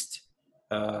Middle East,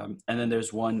 and then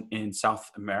there's one in South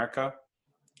America.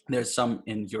 There's some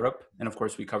in Europe, and of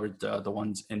course we covered the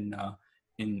ones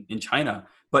in China.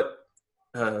 But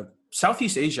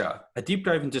Southeast Asia, a deep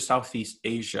dive into Southeast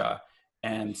Asia,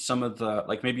 and some of the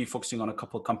maybe focusing on a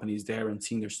couple of companies there and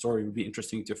seeing their story would be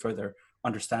interesting to further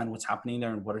understand what's happening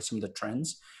there and what are some of the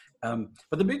trends.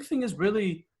 But the big thing is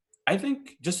really, I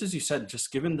think, just as you said,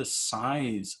 just given the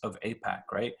size of APAC,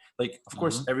 right? Like, of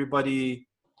course, everybody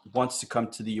wants to come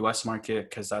to the US market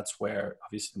because that's where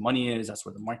obviously the money is, that's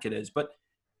where the market is. But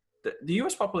the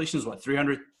US population is what,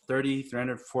 330,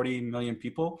 340 million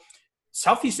people?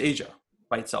 Southeast Asia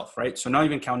by itself, right? So not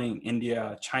even counting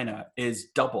India, China, is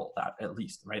double that at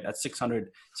least, right? That's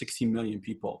 660 million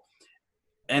people.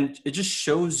 And it just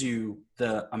shows you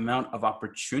the amount of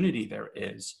opportunity there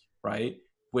is, right?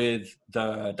 With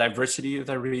the diversity of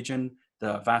that region,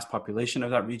 the vast population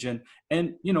of that region,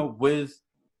 and with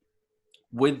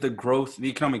the growth, the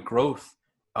economic growth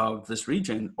of this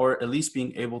region, or at least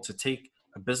being able to take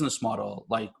a business model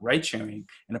like ride sharing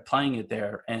and applying it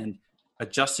there and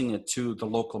adjusting it to the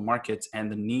local markets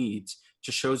and the needs,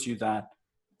 just shows you that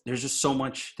there's just so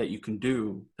much that you can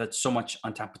do. That's so much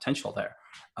untapped potential there.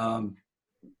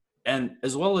 And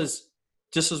as well as,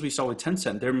 just as we saw with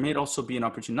Tencent, there may also be an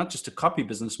opportunity not just to copy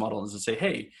business models and say,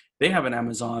 hey, they have an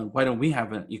Amazon, why don't we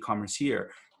have an e-commerce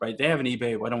here, right? They have an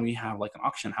eBay, why don't we have like an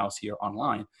auction house here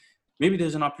online? Maybe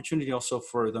there's an opportunity also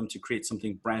for them to create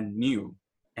something brand new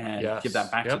and give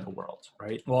that back to the world,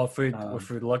 right? Well, if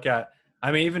we look at,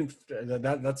 I mean, even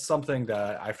that's something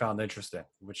that I found interesting,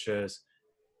 which is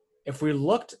if we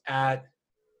looked at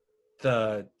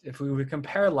if we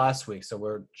compare last week, so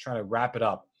we're trying to wrap it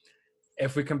up.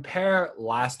 If we compare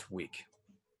last week,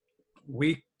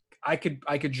 I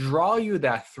could draw you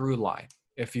that through line,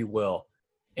 if you will,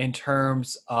 in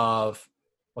terms of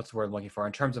what's the word I'm looking for,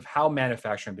 in terms of how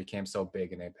manufacturing became so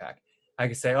big in APAC. I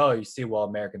could say, oh, you see, well,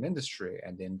 American industry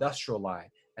and the industrial line,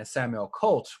 and Samuel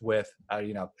Colt with,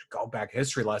 go back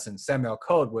history lesson, Samuel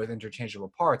Colt with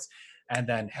interchangeable parts, and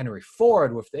then Henry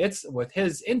Ford with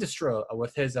his industrial,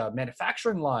 with his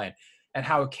manufacturing line, and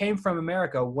how it came from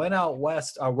America, went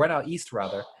out east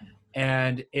rather,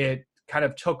 and it kind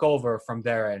of took over from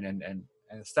there and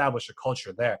established a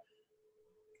culture there.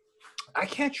 I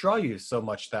can't draw you so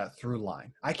much that through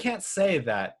line. I can't say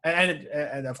that,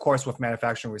 and of course with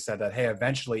manufacturing we said that, hey,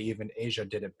 eventually even Asia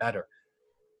did it better.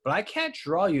 But I can't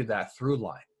draw you that through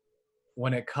line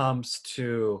when it comes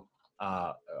to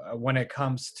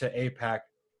APAC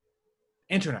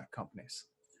internet companies.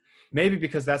 Maybe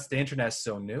because the internet is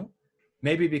so new.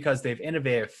 Maybe because they've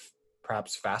innovated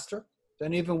perhaps faster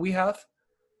than even we have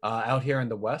out here in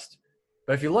the West.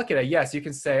 But if you look at it, yes, you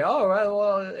can say, oh,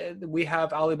 well, we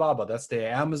have Alibaba. That's the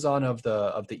Amazon of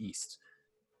the East.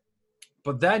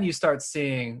 But then you start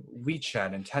seeing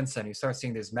WeChat and Tencent. You start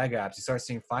seeing these mega apps. You start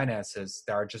seeing finances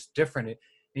that are just different. And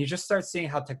you just start seeing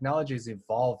how technology is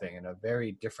evolving in a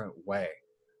very different way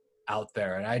out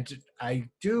there. And I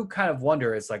do kind of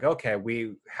wonder, it's like, okay,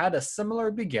 we had a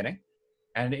similar beginning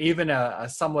and even a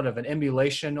somewhat of an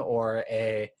emulation or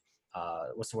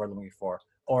what's the word I'm looking for?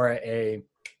 Or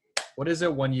what is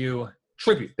it when you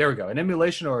tribute? There we go. An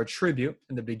emulation or a tribute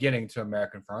in the beginning to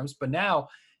American firms, but now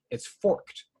it's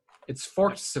forked. It's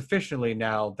forked sufficiently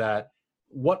now that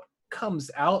what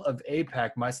comes out of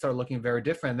APAC might start looking very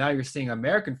different. Now you're seeing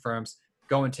American firms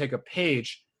go and take a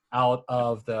page out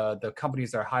of the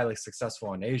companies that are highly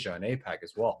successful in Asia and APAC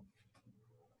as well.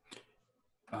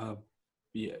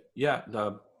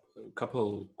 The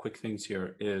couple quick things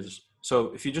here is,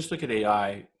 so if you just look at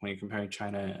AI, when you're comparing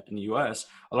China and the US,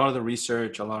 a lot of the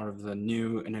research, a lot of the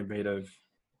new innovative,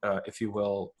 if you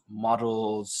will,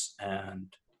 models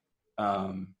and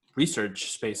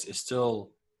research space is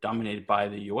still dominated by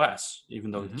the US,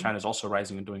 even though China is also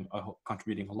rising and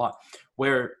contributing a lot.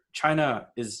 Where China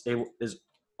is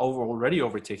already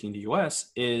overtaking the US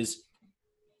is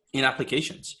in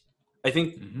applications. I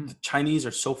think the Chinese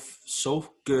are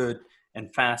so good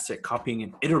and fast at copying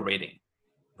and iterating,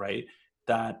 right?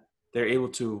 That they're able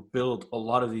to build a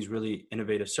lot of these really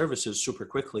innovative services super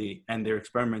quickly, and they're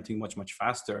experimenting much, much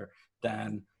faster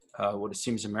than what it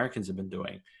seems Americans have been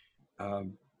doing.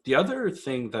 The other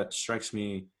thing that strikes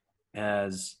me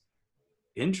as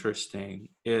interesting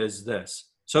is this.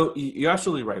 So you're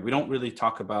absolutely right. We don't really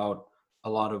talk about a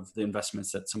lot of the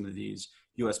investments that some of these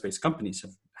US-based companies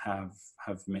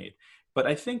have made. But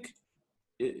I think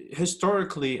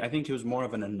historically, I think it was more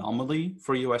of an anomaly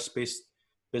for US-based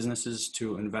businesses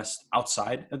to invest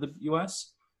outside of the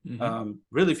US.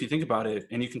 Really, if you think about it,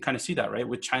 and you can kind of see that, right?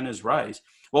 With China's rise,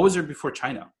 what was there before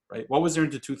China, right? What was there in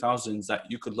the 2000s that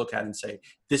you could look at and say,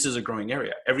 this is a growing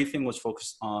area? Everything was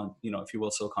focused on, if you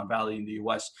will, Silicon Valley in the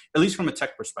US, at least from a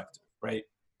tech perspective, right?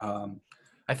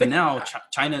 I think now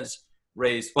China's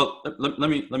raised, well, let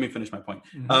me finish my point.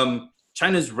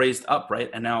 China's raised up, right?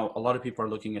 And now a lot of people are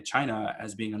looking at China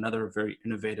as being another very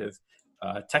innovative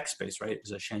tech space, right?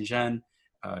 Is it Shenzhen?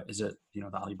 Is it, the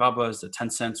Alibabas, the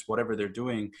Tencents, whatever they're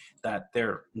doing, that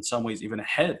they're in some ways even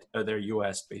ahead of their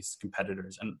US-based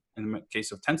competitors. And in the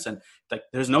case of Tencent, like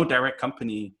there's no direct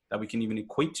company that we can even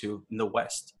equate to in the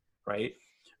West, right?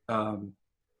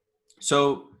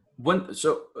 So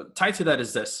tied to that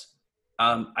is this.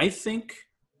 I think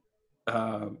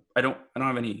I don't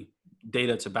have any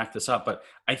data to back this up, but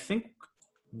I think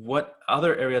what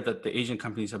other area that the Asian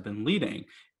companies have been leading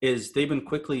is they've been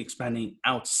quickly expanding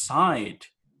outside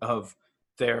of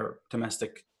their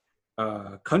domestic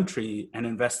country and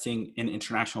investing in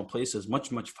international places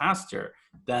much, much faster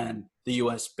than the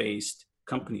US-based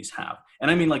companies have.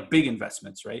 And I mean like big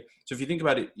investments, right? So if you think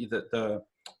about it,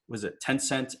 was it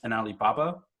Tencent and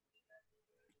Alibaba?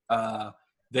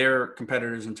 They're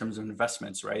competitors in terms of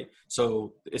investments, right?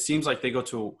 So it seems like they go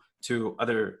to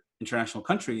other international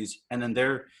countries and then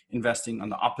they're investing on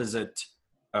the opposite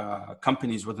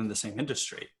companies within the same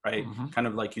industry, right? Kind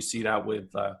of like you see that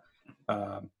with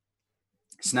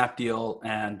Snapdeal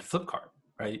and Flipkart,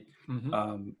 right?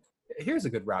 Here's a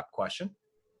good wrap question.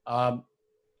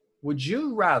 Would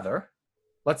you rather,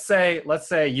 let's say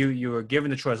you were given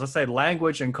the choice, let's say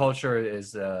language and culture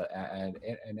is an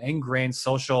ingrained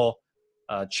social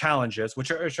challenges, which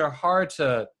are hard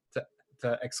to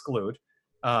exclude,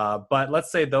 but let's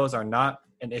say those are not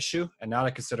an issue and not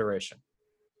a consideration.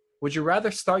 Would you rather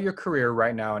start your career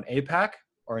right now in APAC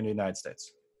or in the United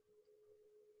States?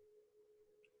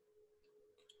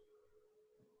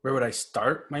 Where would I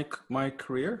start my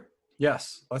career?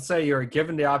 Yes. Let's say you're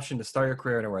given the option to start your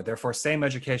career anywhere. Therefore, same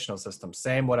educational system,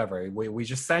 same whatever. We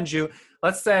just send you.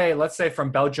 Let's say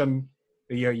from Belgium,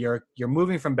 you're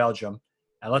moving from Belgium,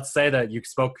 and let's say that you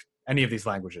spoke any of these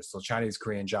languages, so Chinese,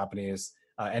 Korean, Japanese,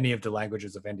 any of the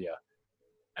languages of India.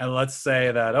 And let's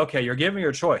say that, okay, you're given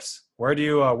your choice. Where do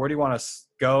you want to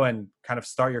go and kind of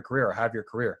start your career or have your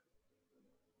career?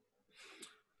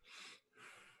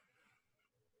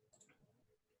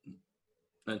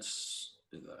 That's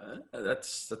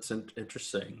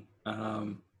interesting.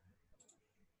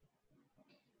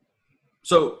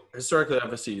 So historically,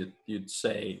 obviously, you'd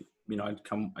say,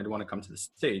 I'd want to come to the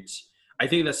States. I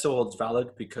think that still holds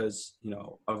valid because,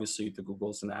 obviously the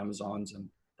Googles and the Amazons and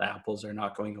the Apples are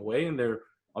not going away, and they're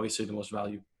obviously the most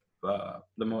valued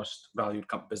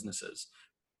businesses.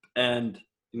 And,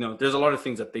 there's a lot of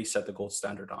things that they set the gold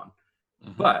standard on.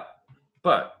 But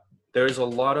there's a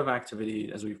lot of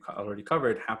activity, as we've already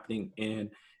covered, happening in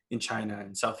China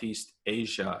and Southeast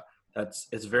Asia.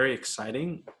 It's very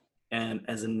exciting, and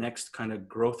as a next kind of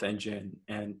growth engine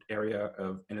and area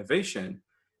of innovation.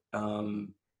 I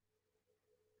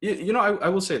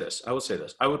will say this. I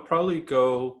would probably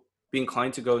be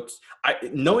inclined to go.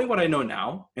 Knowing what I know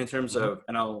now in terms of,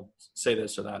 and I'll say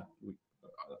this so that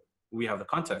we have the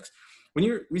context. When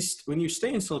you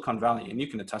stay in Silicon Valley, and you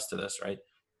can attest to this, right?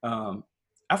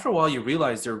 After a while, you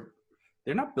realize they're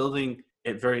not building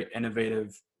a very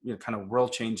innovative, kind of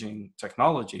world-changing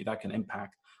technology that can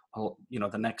impact,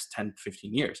 the next 10,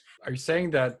 15 years. Are you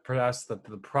saying that perhaps the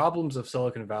problems of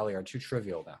Silicon Valley are too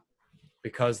trivial now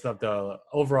because of the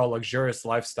overall luxurious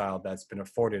lifestyle that's been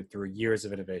afforded through years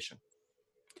of innovation?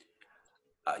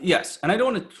 Yes. And I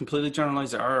don't want to completely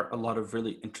generalize. There are a lot of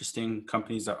really interesting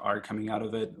companies that are coming out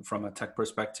of it from a tech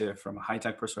perspective, from a high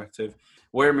tech perspective,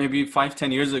 where maybe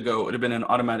 5-10 years ago, it would have been an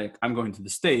automatic, I'm going to the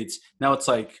States. Now it's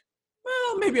like,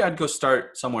 well, maybe I'd go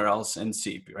start somewhere else and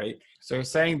see, right? So you're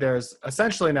saying there's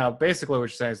essentially now, basically what you're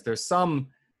saying is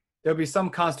there'll be some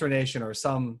consternation or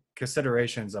some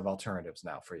considerations of alternatives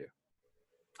now for you.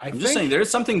 I'm just saying there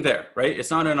is something there, right? It's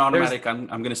not an automatic, I'm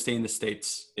going to stay in the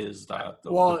States is the point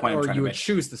I'm trying to make. Or you would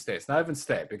choose the States, not even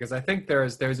stay, because I think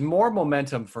there's more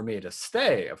momentum for me to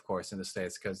stay, of course, in the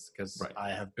States because right. I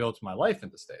have built my life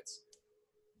in the States.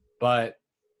 But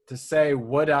to say,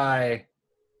 would I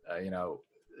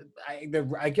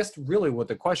guess really what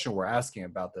the question we're asking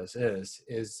about this is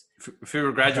if you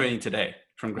were graduating today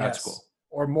from grad school.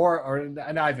 Or more, or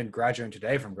not even graduating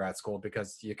today from grad school,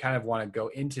 because you kind of want to go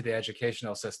into the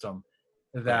educational system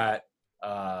that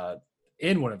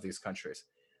in one of these countries.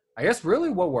 I guess really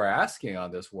what we're asking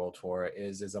on this world tour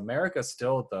is America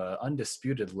still the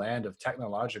undisputed land of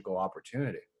technological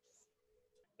opportunity?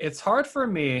 It's hard for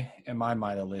me, in my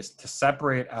mind at least, to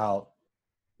separate out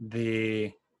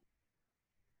the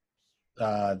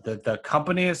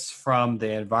companies from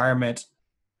the environment.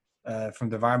 From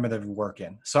the environment that we work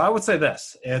in. So I would say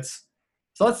this,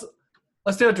 let's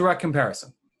do a direct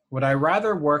comparison. Would I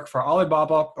rather work for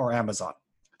Alibaba or Amazon?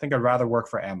 I think I'd rather work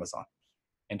for Amazon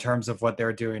in terms of what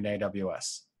they're doing in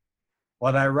AWS.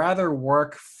 Would I rather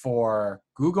work for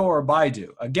Google or Baidu?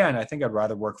 Again, I think I'd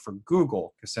rather work for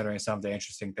Google, considering some of the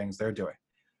interesting things they're doing.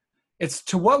 It's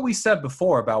to what we said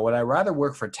before about would I rather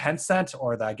work for Tencent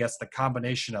or the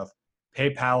combination of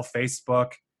PayPal,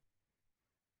 Facebook.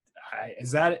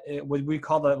 Is that, would we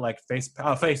call that like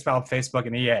PayPal, Facebook,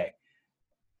 and EA?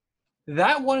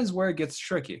 That one is where it gets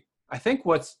tricky. I think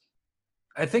what's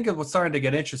starting to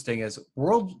get interesting is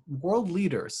world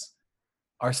leaders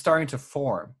are starting to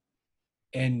form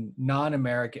in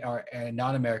non-American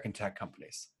tech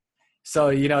companies. So,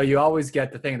 you always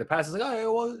get the thing in the past is like,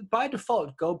 oh, well, by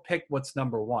default, go pick what's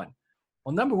number one.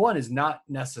 Well, number one is not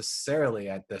necessarily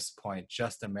at this point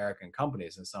just American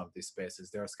companies in some of these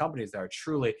spaces. There's companies that are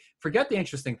truly, forget the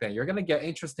interesting thing. You're going to get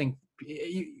interesting,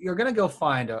 you're going to go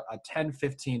find a 10,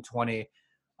 15, 20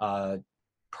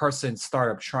 person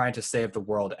startup trying to save the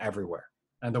world everywhere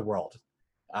in the world.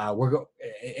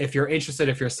 If you're interested,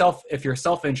 if your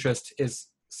self-interest is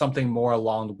something more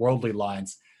along worldly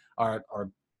lines or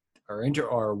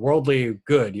worldly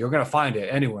good, you're going to find it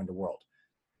anywhere in the world.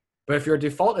 But if your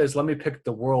default is, let me pick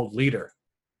the world leader,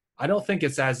 I don't think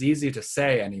it's as easy to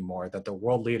say anymore that the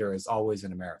world leader is always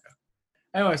in America.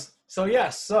 Anyways, so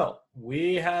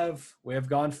we have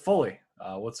gone fully,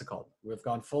 we've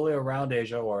gone fully around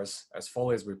Asia, or as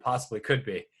fully as we possibly could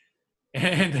be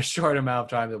in the short amount of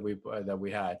time that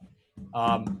we had.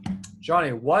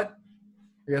 Johnny,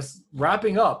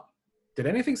 wrapping up, did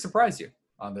anything surprise you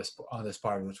on this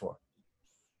part of the tour?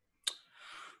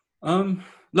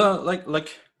 No,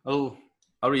 I'll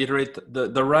reiterate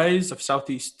the rise of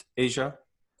Southeast Asia.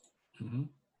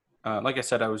 Mm-hmm. Like I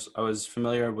said, I was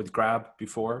familiar with Grab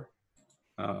before,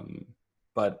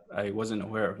 but I wasn't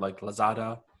aware of like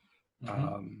Lazada.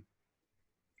 Mm-hmm.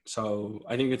 So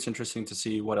I think it's interesting to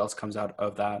see what else comes out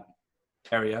of that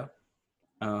area.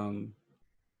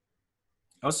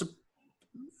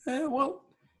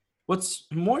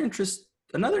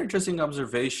 Another interesting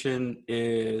observation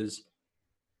is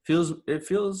it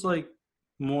feels like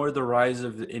more the rise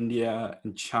of India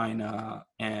and China,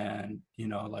 and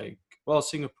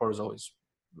Singapore is always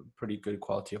pretty good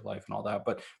quality of life and all that,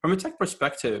 but from a tech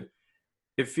perspective,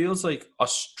 it feels like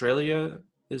Australia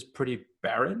is pretty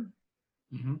barren.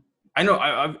 Mm-hmm. I know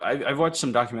I've watched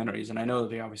some documentaries, and I know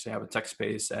they obviously have a tech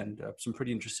space and some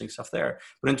pretty interesting stuff there,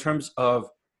 but in terms of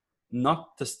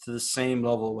not to the same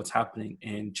level what's happening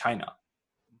in China,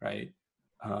 right?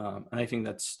 And I think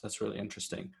that's really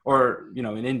interesting. Or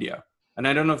in India. And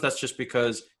I don't know if that's just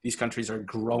because these countries are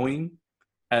growing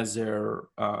as their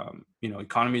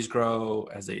economies grow,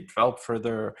 as they develop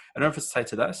further. I don't know if it's tied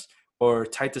to this or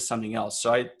tied to something else.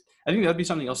 So I think that'd be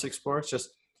something else to explore. It's just,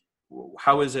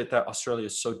 how is it that Australia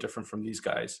is so different from these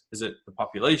guys? Is it the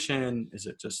population? Is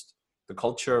it just the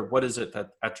culture? What is it that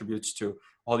attributes to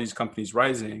all these companies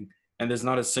rising? And there's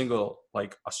not a single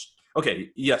okay,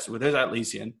 yes, well, there's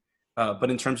Atlassian, but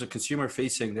in terms of consumer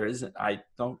facing, there isn't. I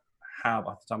don't have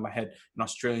off the top of my head an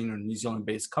Australian or New Zealand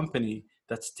based company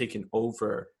that's taken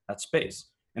over that space.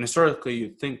 And historically,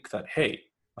 you'd think that, hey,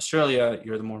 Australia,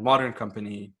 you're the more modern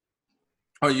company,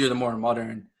 or you're the more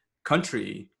modern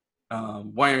country.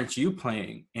 Why aren't you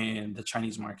playing in the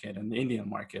Chinese market and the Indian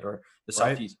market or the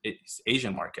Southeast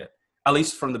Asian market? At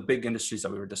least from the big industries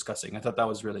that we were discussing. I thought that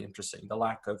was really interesting. The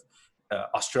lack of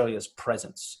Australia's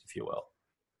presence, if you will.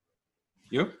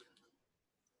 You?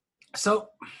 So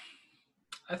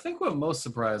I think what most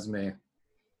surprised me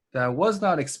that I was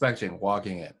not expecting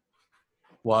walking in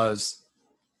was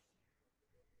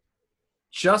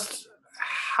just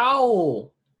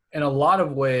how, in a lot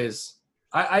of ways,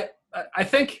 I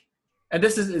think, and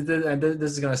this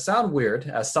is going to sound weird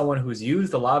as someone who's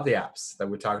used a lot of the apps that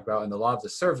we talked about and a lot of the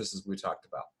services we talked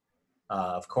about.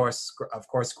 Of course,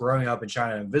 growing up in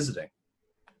China and visiting.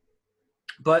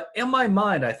 But in my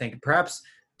mind, I think perhaps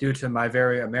due to my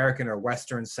very American or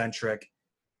Western-centric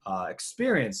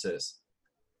experiences,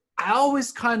 I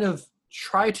always kind of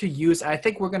try to use. I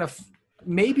think we're gonna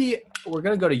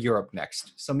go to Europe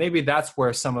next, so maybe that's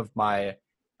where some of my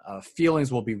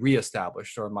feelings will be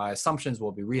reestablished or my assumptions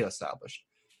will be reestablished.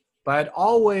 But I'd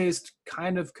always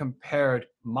kind of compared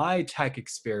my tech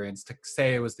experience to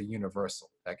say it was the universal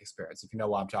tech experience, if you know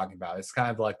what I'm talking about. It's kind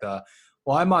of like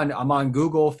I'm on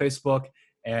Google, Facebook,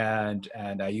 and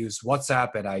I use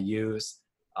WhatsApp, and I use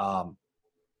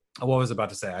what was I about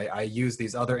to say? I use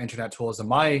these other internet tools, and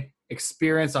my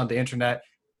experience on the internet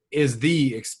is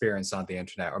the experience on the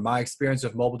internet, or my experience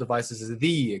with mobile devices is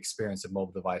the experience of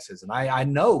mobile devices. And I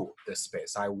know this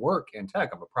space. I work in tech.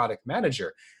 I'm a product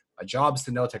manager. My job's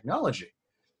to know technology.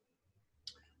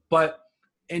 But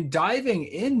in diving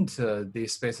into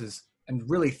these spaces and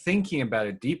really thinking about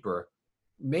it deeper,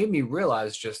 made me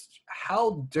realize just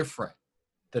how different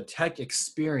the tech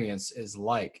experience is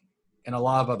like in a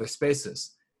lot of other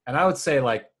spaces. And I would say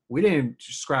we didn't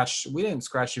scratch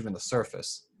even the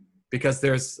surface, because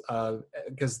there's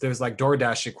like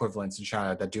DoorDash equivalents in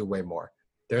China that do way more.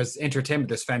 There's entertainment,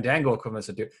 there's Fandango equivalents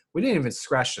that do. We didn't even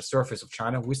scratch the surface of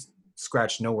China. We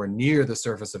scratched nowhere near the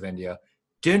surface of India.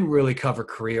 Didn't really cover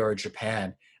Korea or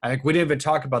Japan. I think we didn't even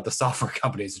talk about the software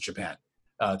companies in Japan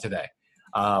today.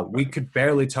 We could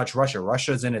barely touch Russia.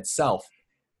 Russia's in itself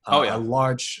a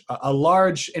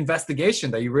large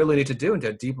investigation that you really need to do into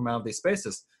a deep amount of these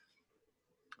spaces.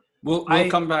 We'll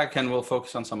come back and we'll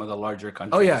focus on some of the larger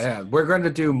countries. Oh, yeah. We're going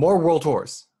to do more world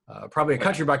tours, probably a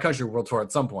country-by-country world tour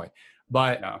at some point.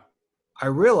 But I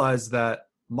realized that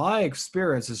my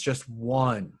experience is just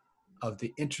one of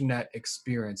the internet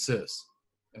experiences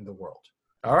in the world.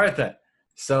 All right, then.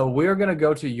 So we're going to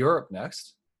go to Europe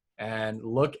next and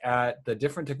look at the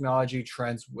different technology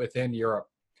trends within Europe.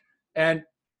 And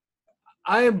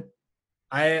I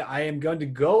am going to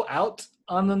go out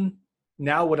on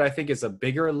now what I think is a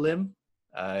bigger limb.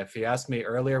 If you asked me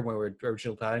earlier when we were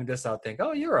originally planning this, I would think,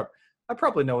 oh, Europe. I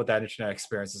probably know what that internet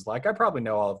experience is like. I probably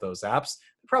know all of those apps.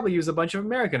 I probably use a bunch of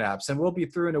American apps, and we'll be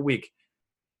through in a week.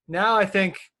 Now I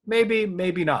think maybe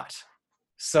not.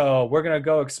 So we're going to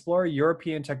go explore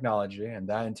European technology and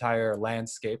that entire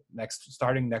landscape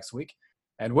starting next week.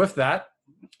 And with that,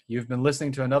 you've been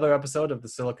listening to another episode of The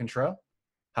Silicon Trail.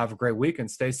 Have a great week and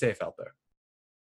stay safe out there.